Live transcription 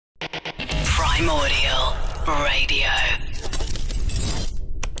Primordial Radio.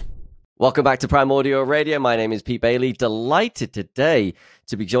 Welcome back to Primordial Radio. My name is Pete Bailey. Delighted today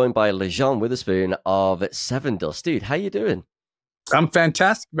to be joined by Lajon Witherspoon of Sevendust. Dude, how you doing? I'm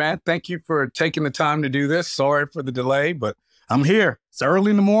fantastic, man. Thank you for taking the time to do this. Sorry for the delay, but I'm here. It's early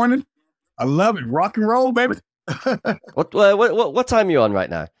in the morning. I love it. Rock and roll, baby. What time are you on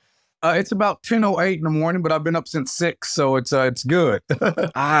right now? It's about 10:08 in the morning, but I've been up since 6, so it's good.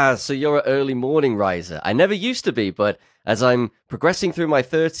 So you're an early morning riser. I never used to be, but as I'm progressing through my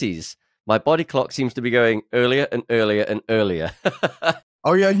 30s, my body clock seems to be going earlier and earlier and earlier.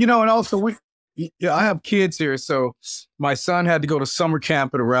 Oh, yeah. And also I have kids here, so my son had to go to summer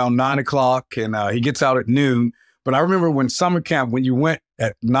camp at around 9 o'clock, and he gets out at noon. But I remember when summer camp, when you went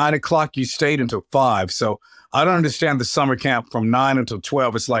at 9 o'clock, you stayed until 5. So I don't understand the summer camp from 9 until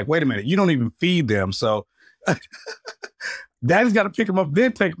 12. It's like, wait a minute, you don't even feed them. So Daddy's got to pick them up,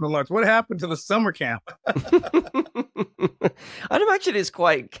 then take them to lunch. What happened to the summer camp? I'd imagine it's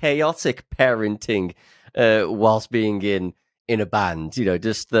quite chaotic parenting whilst being in a band.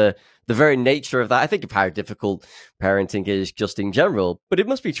 Just the very nature of that. I think of how difficult parenting is just in general, but it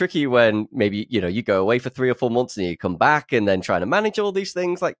must be tricky when maybe, you go away for 3 or 4 months and you come back and then trying to manage all these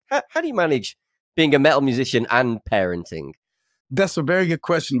things. Like, how do you manage being a metal musician and parenting? That's a very good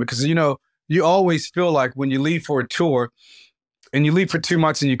question because, you always feel like when you leave for a tour and you leave for 2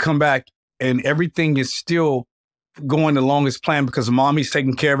 months and you come back and everything is still going along as planned because mommy's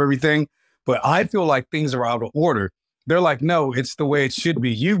taking care of everything. But I feel like things are out of order. They're like, no, it's the way it should be.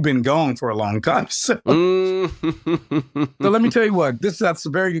 You've been gone for a long time. So let me tell you what, that's a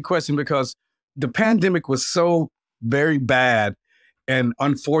very good question because the pandemic was so very bad and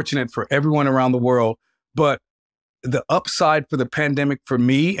unfortunate for everyone around the world. But the upside for the pandemic for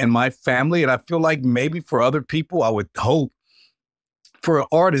me and my family, and I feel like maybe for other people, I would hope for an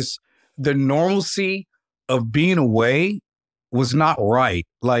artist, the normalcy of being away was not right.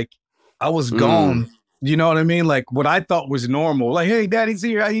 Like I was gone. You know what I mean? Like what I thought was normal, like, hey, daddy's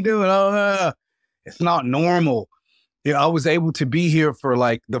here. How you doing? It's not normal. I was able to be here for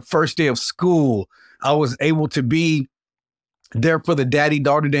like the first day of school. I was able to be there for the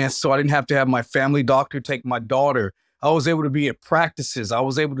daddy-daughter dance, so I didn't have to have my family doctor take my daughter. I was able to be at practices. I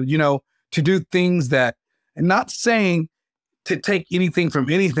was able to, to do things that, and not saying to take anything from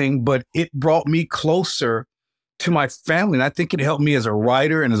anything, but it brought me closer to my family. And I think it helped me as a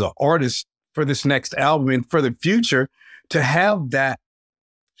writer and as an artist for this next album and for the future to have that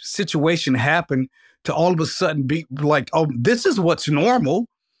situation happen to all of a sudden be like, oh, this is what's normal.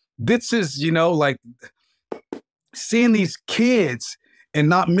 This is, like seeing these kids and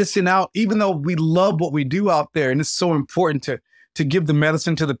not missing out, even though we love what we do out there. And it's so important to give the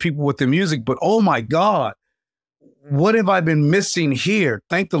medicine to the people with the music. But oh my God, what have I been missing here?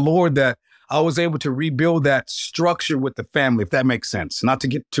 Thank the Lord that I was able to rebuild that structure with the family, if that makes sense, not to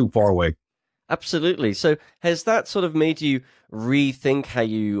get too far away. Absolutely. So has that sort of made you rethink how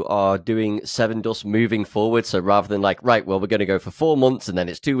you are doing Sevendust moving forward? So rather than like, right, well, we're going to go for 4 months and then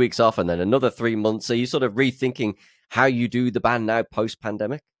it's 2 weeks off and then another 3 months. So you sort of rethinking how you do the band now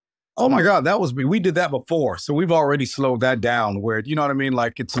post-pandemic? Oh my God, we did that before. So we've already slowed that down where, you know what I mean?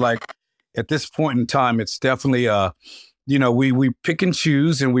 Like, it's like at this point in time, it's definitely, we pick and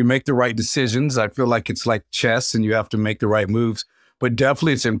choose and we make the right decisions. I feel like it's like chess and you have to make the right moves. But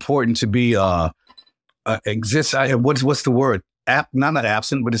definitely, it's important to be what's the word? Not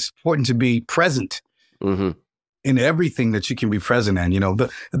absent, but it's important to be present in everything that you can be present in.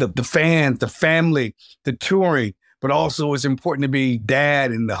 The fans, the family, the touring, but also it's important to be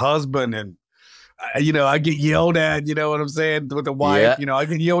dad and the husband. And I get yelled at. You know what I'm saying, with the wife. Yeah. I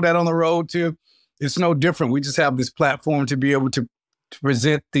get yelled at on the road too. It's no different. We just have this platform to be able to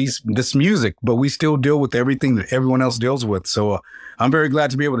present this music, but we still deal with everything that everyone else deals with. So I'm very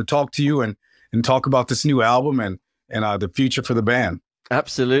glad to be able to talk to you and talk about this new album and the future for the band.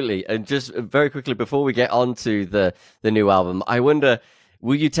 Absolutely. And just very quickly before we get on to the new album, I wonder,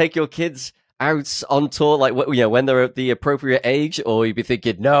 will you take your kids out on tour, like when they're at the appropriate age, or you'd be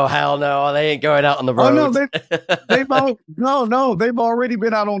thinking, no, hell no, they ain't going out on the road? Oh no, they've already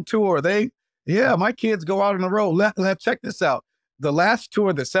been out on tour. My kids go out on the road. Let's check this out. The last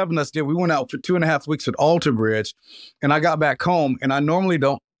tour that Sevendust did, we went out for 2.5 weeks at Alter Bridge, and I got back home, and I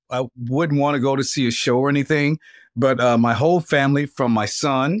wouldn't want to go to see a show or anything, but my whole family, from my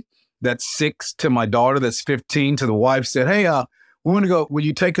son that's 6 to my daughter that's 15 to the wife, said, hey, we want to go, will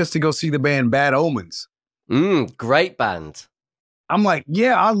you take us to go see the band Bad Omens? Great band. I'm like,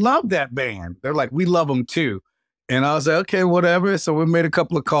 yeah, I love that band. They're like, we love them too. And I was like, okay, whatever. So we made a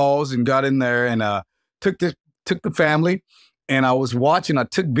couple of calls and got in there and took the family. And I was watching, I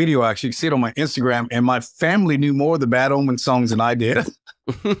took video, actually, you can see it on my Instagram, and my family knew more of the Bad Omens songs than I did.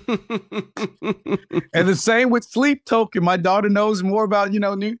 And the same with Sleep Token. My daughter knows more about,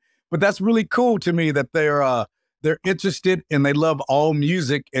 new, but that's really cool to me that they're interested and they love all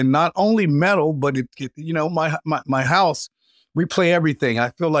music, and not only metal, but my house, we play everything.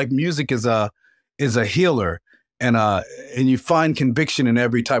 I feel like music is a healer, and you find conviction in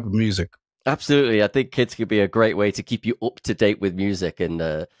every type of music. Absolutely. I think kids could be a great way to keep you up to date with music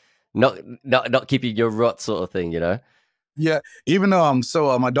and not keeping your rut sort of thing, Yeah. Even though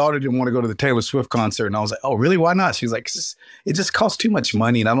my daughter didn't want to go to the Taylor Swift concert, and I was like, oh, really? Why not? She's like, it just costs too much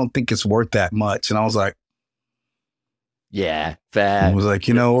money, and I don't think it's worth that much. And I was like, yeah, fair. I was like,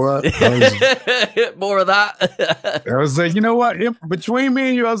 you know what? More of that. I was like, you know what? Between me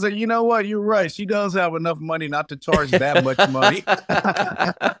and you, I was like, you know what? You're right. She does have enough money not to charge that much money.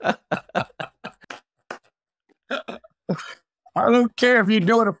 I don't care if you're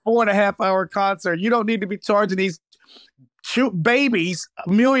doing a 4.5-hour concert. You don't need to be charging these babies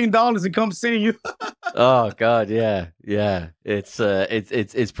 $1 million to come see you. Oh God, yeah.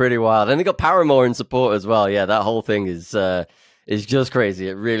 It's pretty wild, and they got Paramore in support as well. Yeah, that whole thing is just crazy.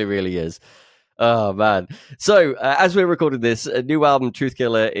 It really, really is. Oh man! So as we're recording this, a new album, Truth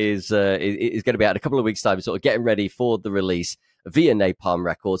Killer, is going to be out in a couple of weeks' time. Sort of getting ready for the release via Napalm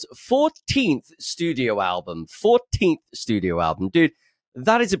Records. 14th studio album, dude.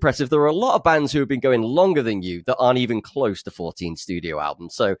 That is impressive. There are a lot of bands who have been going longer than you that aren't even close to 14 studio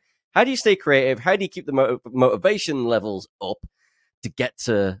albums. So how do you stay creative? How do you keep the motivation levels up to get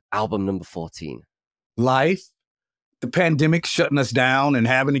to album number 14? Life, the pandemic shutting us down and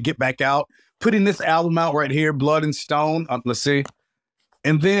having to get back out, putting this album out right here, Blood and Stone, let's see,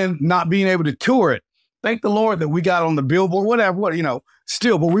 and then not being able to tour it. Thank the Lord that we got on the Billboard, whatever,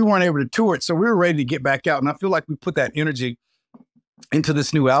 still, but we weren't able to tour it. So we were ready to get back out. And I feel like we put that energy into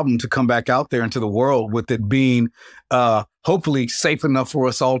this new album to come back out there into the world, with it being hopefully safe enough for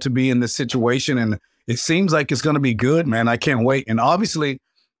us all to be in this situation. And it seems like it's going to be good, man. I can't wait. And obviously,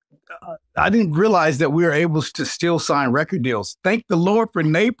 I didn't realize that we were able to still sign record deals. Thank the Lord for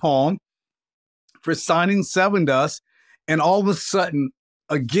Napalm, for signing Sevendust. And all of a sudden,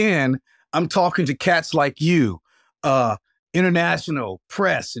 again, I'm talking to cats like you, international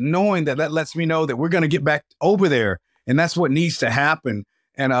press, and knowing that lets me know that we're going to get back over there. And that's what needs to happen.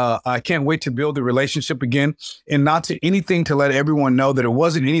 And I can't wait to build the relationship again, and not to anything to let everyone know that it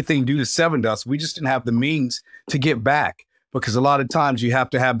wasn't anything due to Sevendust. We just didn't have the means to get back, because a lot of times you have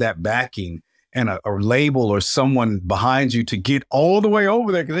to have that backing and a label or someone behind you to get all the way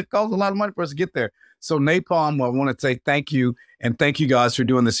over there, because it costs a lot of money for us to get there. So Napalm, I want to say thank you, and thank you guys for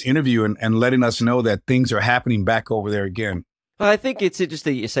doing this interview and letting us know that things are happening back over there again. I think it's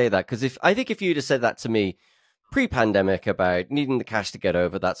interesting you say that, because if you'd have said that to me pre-pandemic about needing the cash to get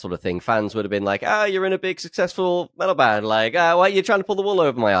over, that sort of thing, fans would have been like, you're in a big successful metal band, like, why are you trying to pull the wool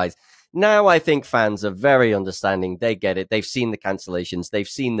over my eyes? Now I think fans are very understanding. They get it. They've seen the cancellations. They've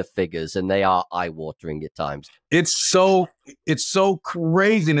seen the figures, and they are eye-watering at times. It's so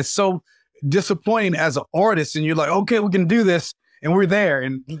crazy, and it's so disappointing as an artist. And you're like, okay, we can do this, and we're there.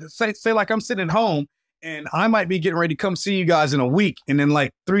 And say like I'm sitting at home, and I might be getting ready to come see you guys in a week, and then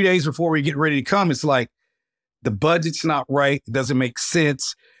like 3 days before we get ready to come, it's like the budget's not right. It doesn't make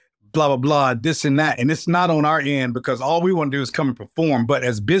sense. Blah, blah, blah, this and that. And it's not on our end, because all we want to do is come and perform. But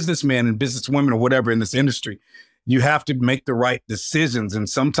as businessmen and businesswomen or whatever in this industry, you have to make the right decisions. And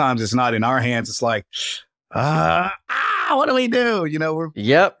sometimes it's not in our hands. It's like, what do we do?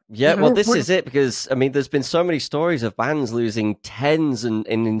 Yep. Well, this is it, because I mean, there's been so many stories of bands losing tens and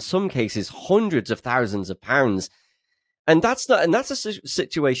in some cases hundreds of thousands of pounds. And that's a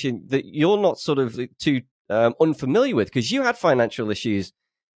situation that you're not sort of too unfamiliar with, because you had financial issues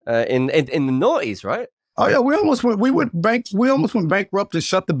in the noughties, right? Oh yeah, we almost went bankrupt to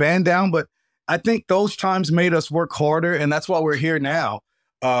shut the band down, but I think those times made us work harder, and that's why we're here now.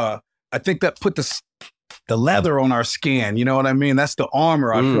 I think that put the leather on our skin, you know what I mean? That's the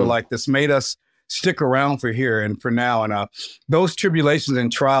armor. I feel like this made us stick around for here and for now. And those tribulations and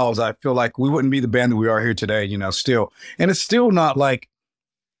trials, I feel like we wouldn't be the band that we are here today, still. And it's still not like,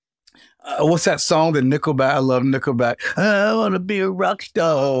 what's that song that Nickelback? I love Nickelback. I want to be a rock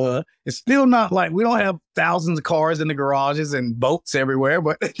star. It's still not like we don't have thousands of cars in the garages and boats everywhere,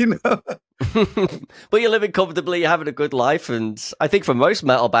 but But you're living comfortably, you're having a good life, and I think for most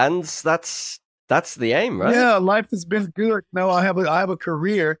metal bands, that's the aim, right? Yeah, life has been good. No, I have a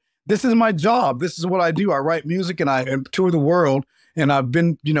career. This is my job. This is what I do. I write music and I tour the world. And I've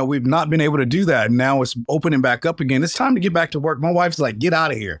been, we've not been able to do that. And now it's opening back up again. It's time to get back to work. My wife's like, get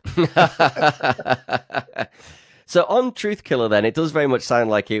out of here. So on Truth Killer, then, it does very much sound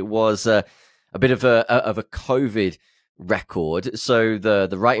like it was a bit of a COVID record. So the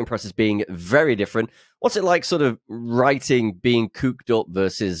writing process being very different. What's it like, sort of writing being cooped up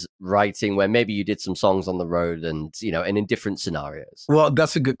versus writing where maybe you did some songs on the road and and in different scenarios? Well,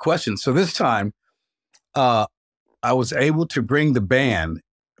 that's a good question. So this time, I was able to bring the band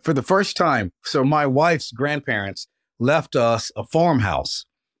for the first time. So my wife's grandparents left us a farmhouse.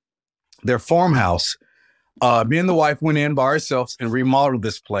 Their farmhouse. Me and the wife went in by ourselves and remodeled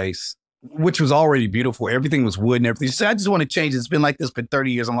this place, which was already beautiful. Everything was wood and everything. She said, I just want to change it. It's been like this for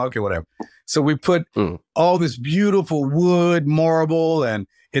 30 years. I'm like, okay, whatever. So we put all this beautiful wood, marble, and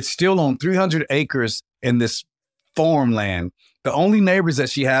it's still on 300 acres in this farmland. The only neighbors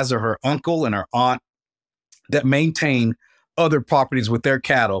that she has are her uncle and her aunt that maintain other properties with their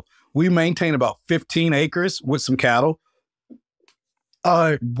cattle. We maintain about 15 acres with some cattle.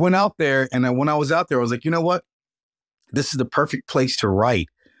 I went out there, and then when I was out there, I was like, you know what? This is the perfect place to write.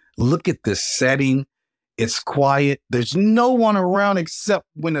 Look at this setting. It's quiet. There's no one around except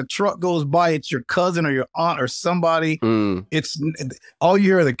when a truck goes by, it's your cousin or your aunt or somebody. It's all you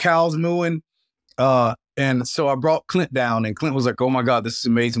hear are the cows mooing. And so I brought Clint down, and Clint was like, oh my God, this is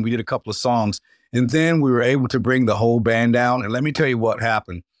amazing. We did a couple of songs, and then we were able to bring the whole band down. And let me tell you what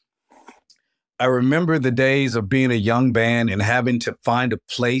happened. I remember the days of being a young band and having to find a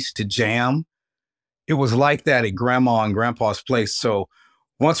place to jam. It was like that at Grandma and Grandpa's place. So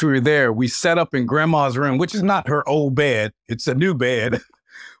once we were there, we set up in Grandma's room, which is not her old bed. It's a new bed.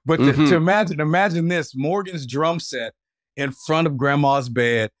 But to imagine this, Morgan's drum set in front of Grandma's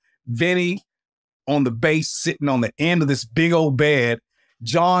bed, Vinny on the bass sitting on the end of this big old bed,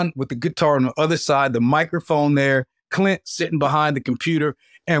 John with the guitar on the other side, the microphone there, Clint sitting behind the computer,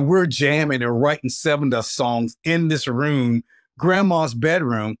 and we're jamming and writing Sevendust songs in this room, Grandma's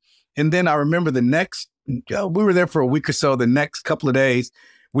bedroom. And then I remember we were there for a week or so. The next couple of days,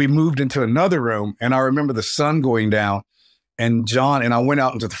 we moved into another room, and I remember the sun going down, and John and I went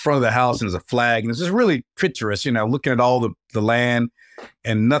out into the front of the house, and there's a flag, and it's just really picturesque, looking at all the land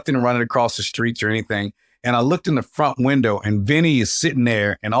and nothing running across the streets or anything. And I looked in the front window, and Vinny is sitting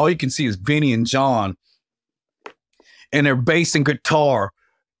there, and all you can see is Vinny and John and their bass and guitar,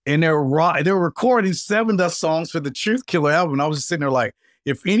 and they're recording Sevendust songs for the Truth Killer album. And I was just sitting there like,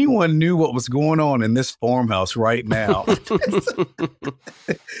 if anyone knew what was going on in this farmhouse right now,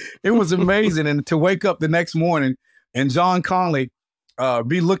 it was amazing. And to wake up the next morning and John Conley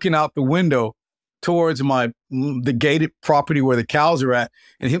be looking out the window towards the gated property where the cows are at,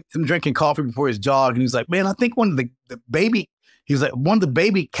 and him drinking coffee before his jog. And he's like, man, I think one of the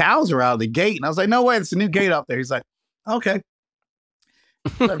baby cows are out of the gate. And I was like, no way, it's a new gate out there. He's like, okay.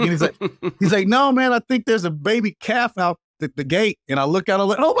 He's like, no, man, I think there's a baby calf out the gate. And I look out, I'm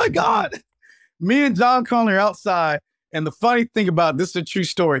like, oh my God. Me and John Conley are outside. And the funny thing about this is a true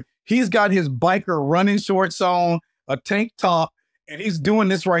story. He's got his biker running shorts on, a tank top, and he's doing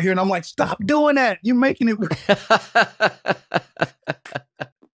this right here. And I'm like, stop doing that. You're making it.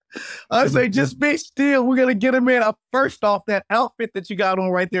 I say, just be still. We're going to get him in. First off, that outfit that you got on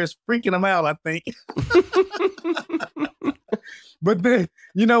right there is freaking him out, I think. But then,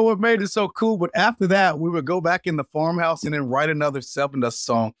 what made it so cool? But after that, we would go back in the farmhouse and then write another Sevendust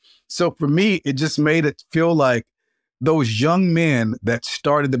song. So for me, it just made it feel like those young men that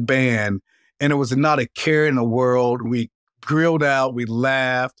started the band, and it was not a care in the world. We grilled out, we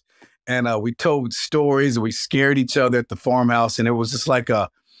laughed, and we told stories, and we scared each other at the farmhouse. And it was just like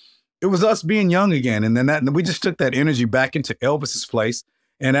it was us being young again. And then we just took that energy back into Elvis's place.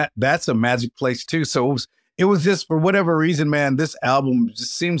 And that's a magic place too. So it was just, for whatever reason, man, this album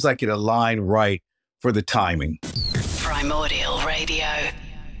just seems like it aligned right for the timing. Primordial Radio.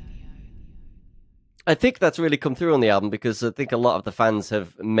 I think that's really come through on the album, because I think a lot of the fans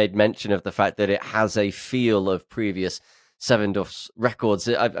have made mention of the fact that it has a feel of previous Sevendust records.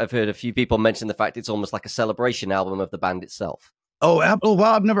 I've heard a few people mention the fact it's almost like a celebration album of the band itself. Oh,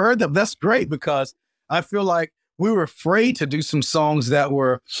 wow, I've never heard that. That's great, because I feel like we were afraid to do some songs that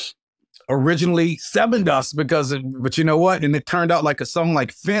were originally Sevendust, but you know what? And it turned out like a song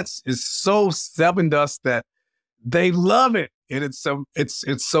like Fence is so Sevendust that they love it. And it's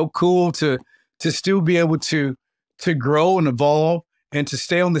so cool to still be able to grow and evolve and to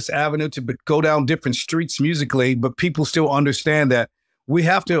stay on this avenue, to go down different streets musically, but people still understand that we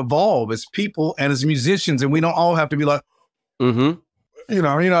have to evolve as people and as musicians, and we don't all have to be like, you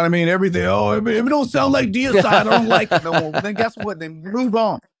know what I mean? Everything. Oh, if it don't sound like Deicide, I don't like it no more. Then guess what? Then move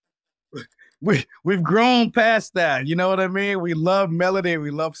on. We've grown past that. You know what I mean? We love melody.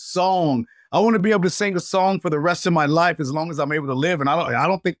 We love song. I want to be able to sing a song for the rest of my life as long as I'm able to live. And I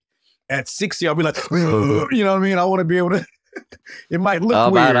don't think at 60, I'll be like, you know what I mean? I want to be able to, it might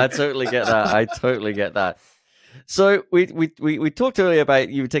look weird. Man, I totally get that. I totally get that. So we talked earlier about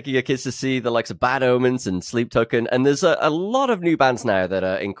you taking your kids to see the likes of Bad Omens and Sleep Token, and there's a lot of new bands now that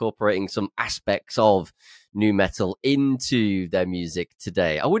are incorporating some aspects of nu metal into their music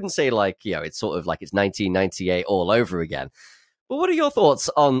today. I wouldn't say like, you know, it's sort of like it's 1998 all over again. But what are your thoughts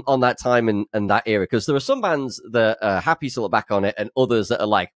on that time and that era? Because there are some bands that are happy to look back on it, and others that are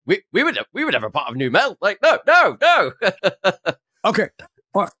like, we were never part of nu metal. Like, no. Okay.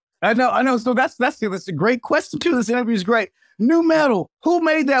 Well, I know. So that's a great question too. This interview is great. Nu metal. Who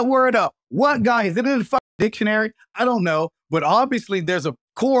made that word up? What guy? Is it in the fucking dictionary? I don't know. But obviously there's a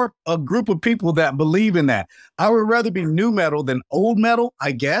group of people that believe in that. I would rather be nu metal than old metal,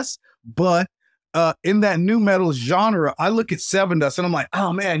 I guess. But in that nu metal genre, I look at Sevendust and I'm like,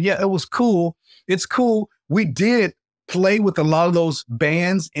 oh man, yeah, it was cool. It's cool. We did play with a lot of those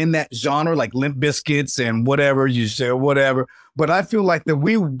bands in that genre, like Limp Bizkits and whatever you say, whatever. But I feel like that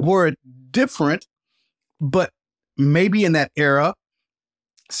we were different, but maybe in that era.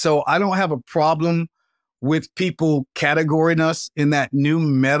 So I don't have a problem with people categorizing us in that nu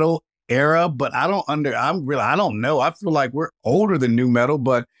metal era, but I don't know. I feel like we're older than nu metal,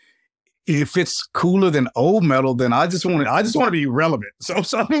 but if it's cooler than old metal, then I just want to be relevant. So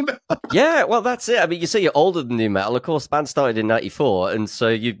something. Yeah, well, that's it. I mean, you say you're older than nu metal. Of course, the band started in '94, and so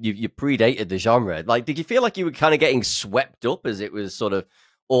you predated the genre. Like, did you feel like you were kind of getting swept up as it was sort of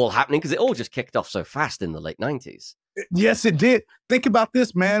all happening? Because it all just kicked off so fast in the late '90s. Yes, it did. Think about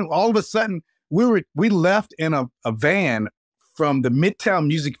this, man. All of a sudden, we left in a van from the Midtown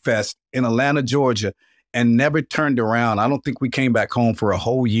Music Fest in Atlanta, Georgia, and never turned around. I don't think we came back home for a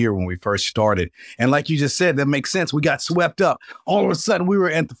whole year when we first started. And like you just said, that makes sense. We got swept up. All of a sudden, we were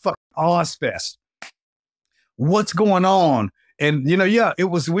at the fucking Ozfest. What's going on? And, you know, yeah,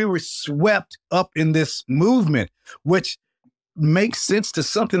 we were swept up in this movement, which makes sense to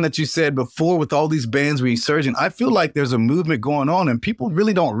something that you said before with all these bands resurging. I feel like there's a movement going on and people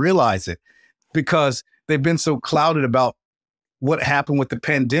really don't realize it because they've been so clouded about what happened with the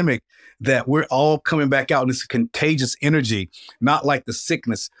pandemic that we're all coming back out in this contagious energy, not like the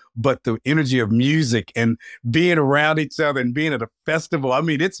sickness, but the energy of music and being around each other and being at a festival. I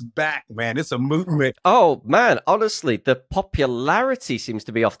mean, it's back, man. It's a movement. Oh, man. Honestly, the popularity seems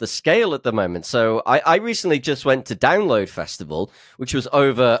to be off the scale at the moment. So I recently just went to Download Festival, which was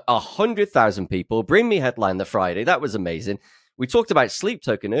over 100,000 people. Bring Me headline the Friday. That was amazing. We talked about Sleep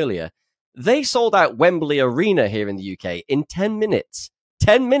Token earlier. They sold out Wembley Arena here in the UK in 10 minutes.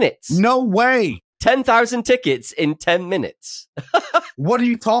 10 minutes. No way. 10,000 tickets in 10 minutes. What are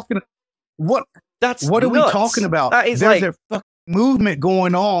you talking about? What are we talking about? That is there's a fucking movement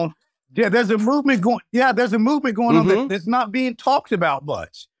going on. Yeah, there's a movement going on that's not being talked about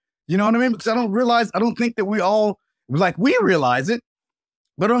much. You know what I mean? Because I don't think that we all, like, we realize it,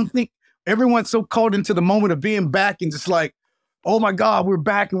 but I don't think everyone's so caught into the moment of being back and just like, oh my God, we're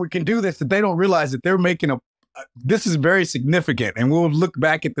back and we can do this, that they don't realize that they're making this is very significant. And we'll look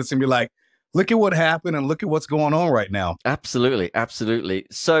back at this and be like, look at what happened and look at what's going on right now. Absolutely. Absolutely.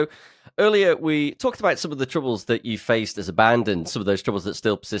 So earlier we talked about some of the troubles that you faced as a band and some of those troubles that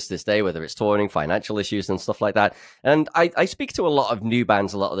still persist this day, whether it's touring, financial issues and stuff like that. And I speak to a lot of new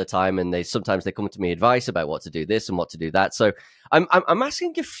bands a lot of the time, and sometimes they come to me advice about what to do this and what to do that. So I'm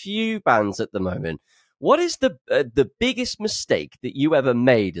asking a few bands at the moment, what is the biggest mistake that you ever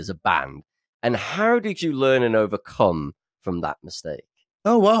made as a band? And how did you learn and overcome from that mistake?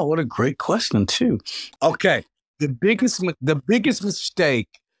 Oh, wow. What a great question, too. Okay. The biggest mistake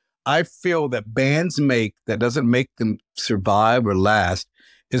I feel that bands make that doesn't make them survive or last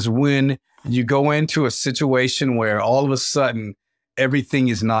is when you go into a situation where all of a sudden everything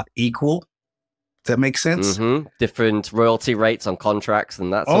is not equal. Does that make sense? Mm-hmm. Different royalty rates on contracts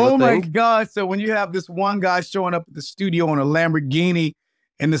and that sort of thing. Oh, my God. So when you have this one guy showing up at the studio in a Lamborghini,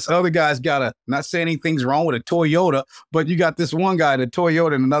 and this other guy's got not saying anything's wrong with a Toyota, but you got this one guy in a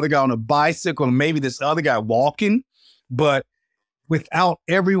Toyota and another guy on a bicycle and maybe this other guy walking. But without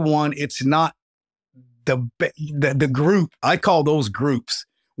everyone, it's not the group. I call those groups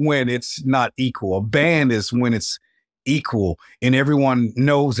when it's not equal. A band is when it's equal and everyone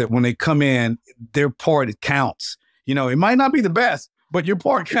knows that when they come in, their part counts. You know, it might not be the best, but your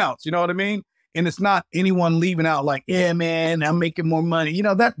part counts. You know what I mean? And it's not anyone leaving out like, yeah, man, I'm making more money. You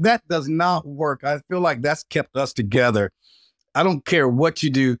know, that does not work. I feel like that's kept us together. I don't care what you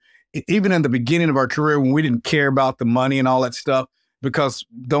do. Even in the beginning of our career, when we didn't care about the money and all that stuff, because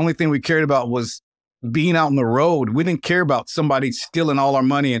the only thing we cared about was being out on the road. We didn't care about somebody stealing all our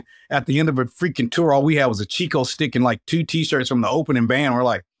money. And at the end of a freaking tour, all we had was a Chico stick and like 2 T-shirts from the opening band. We're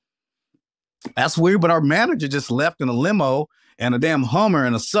like, That's weird, but our manager just left in a limo and a damn Hummer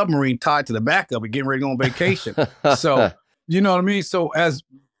and a submarine tied to the back of it, getting ready to go on vacation. So, you know what I mean? So as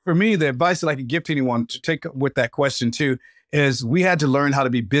for me, the advice that I could give to anyone to take with that question too, is we had to learn how to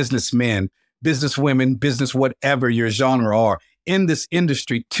be businessmen, businesswomen, business, whatever your genre are in this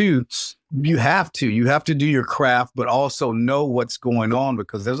industry too. You have to do your craft, but also know what's going on,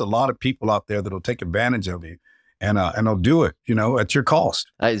 because there's a lot of people out there that'll take advantage of you. And they'll do it, you know, at your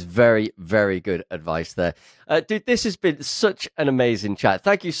cost. That is very, very good advice there. Dude, this has been such an amazing chat.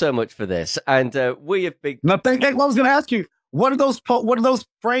 Thank you so much for this. And we have been... No, I was going to ask you, what are those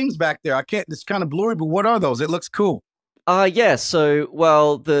frames back there? I can't, it's kind of blurry, but what are those? It looks cool. Yeah, so,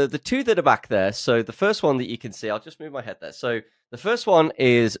 well, the two that are back there, so the first one that you can see, I'll just move my head there. So the first one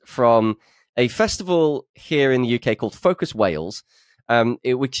is from a festival here in the UK called Focus Wales,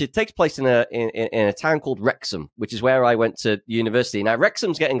 which it takes place in a town called Wrexham, which is where I went to university. Now,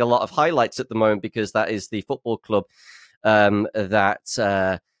 Wrexham's getting a lot of highlights at the moment because that is the football club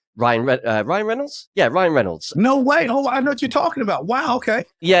that Ryan Reynolds? Yeah, Ryan Reynolds. No way. Oh, I know what you're talking about. Wow, okay.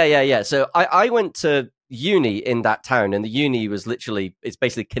 Yeah. So I went to uni in that town, and the uni was it's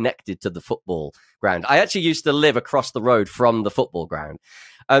basically connected to the football ground. I actually used to live across the road from the football ground.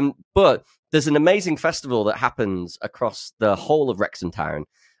 But there's an amazing festival that happens across the whole of Wrexham town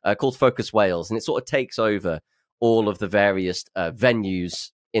called Focus Wales, and it sort of takes over all of the various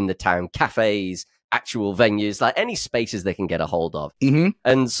venues in the town, cafes, actual venues, like any spaces they can get a hold of. Mm-hmm.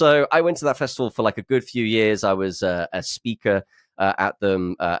 And so I went to that festival for like a good few years. I was a speaker at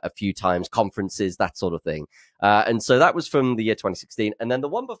them a few times, conferences, that sort of thing. And so that was from the year 2016. And then the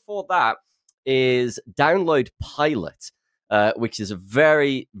one before that is Download Pilot, which is a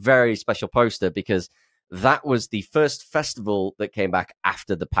very, very special poster because that was the first festival that came back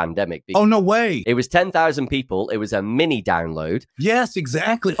after the pandemic. Oh, no way. It was 10,000 people. It was a mini download. Yes,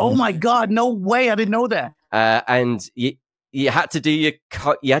 exactly. Oh, my God. No way. I didn't know that. And you had to do your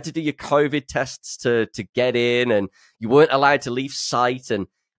COVID tests to get in, and you weren't allowed to leave site. And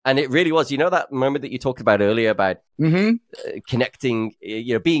it really was, you know, that moment that you talked about earlier about connecting,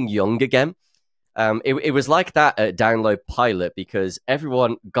 being young again. It was like that at Download Pilot because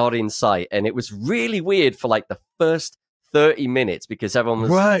everyone got in sight, and it was really weird for like the first 30 minutes because everyone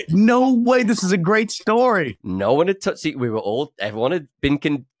was right. No way. This is a great story. No one had touched it. Everyone had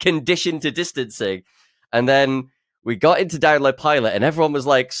been conditioned to distancing. And then we got into Download Pilot and everyone was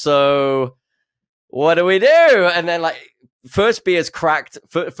like, so what do we do? And then like first beer's cracked.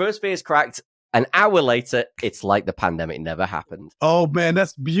 An hour later, it's like the pandemic never happened. Oh man,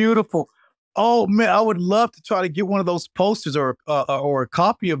 that's beautiful. Oh man, I would love to try to get one of those posters or a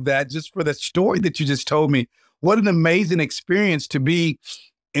copy of that just for the story that you just told me. What an amazing experience to be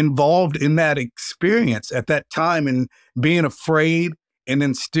involved in that experience at that time and being afraid and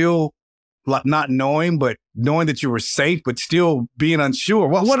then still like not knowing, but knowing that you were safe, but still being unsure.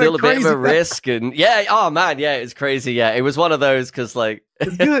 What still a bit of a risk. And yeah, oh man, yeah, it's crazy. Yeah, it was one of those because like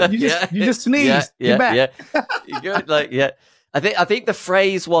it's good. You just sneezed. You're back. You're good. Like yeah. I think the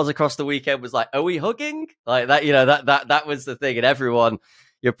phrase was across the weekend was like, "Are we hugging?" Like that, that was the thing, and everyone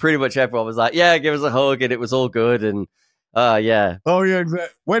was like, "Yeah, give us a hug," and it was all good, and yeah. Oh yeah,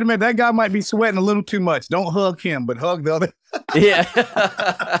 exactly. Wait a minute, that guy might be sweating a little too much. Don't hug him, but hug the other. Yeah.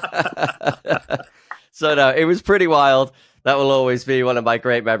 So no, it was pretty wild. That will always be one of my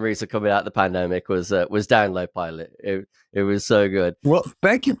great memories of coming out of the pandemic. Was Download Pilot. It was so good. Well,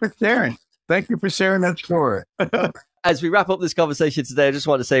 thank you for sharing. Thank you for sharing that story. As we wrap up this conversation today, I just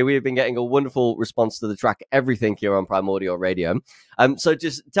want to say we have been getting a wonderful response to the track Everything here on Primordial Radio. So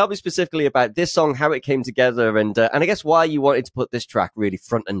just tell me specifically about this song, how it came together, and I guess why you wanted to put this track really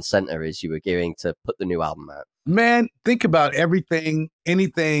front and center as you were gearing to put the new album out. Man, think about everything,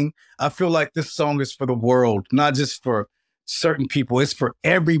 anything. I feel like this song is for the world, not just for certain people. It's for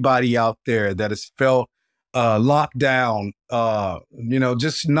everybody out there that has felt locked down,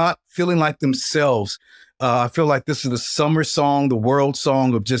 just not feeling like themselves. I feel like this is the summer song, the world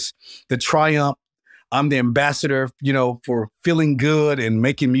song of just the triumph. I'm the ambassador, for feeling good and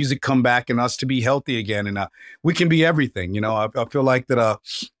making music come back and us to be healthy again. And we can be everything. I feel like that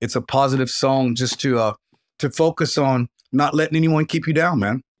it's a positive song just to focus on not letting anyone keep you down,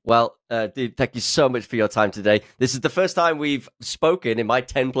 man. Well, dude, thank you so much for your time today. This is the first time we've spoken in my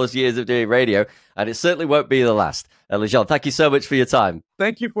 10 plus years of doing radio, and it certainly won't be the last. Lajon, thank you so much for your time.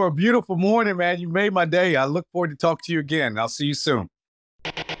 Thank you for a beautiful morning, man. You made my day. I look forward to talk to you again. I'll see you soon.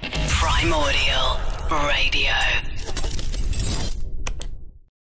 Primordial Radio.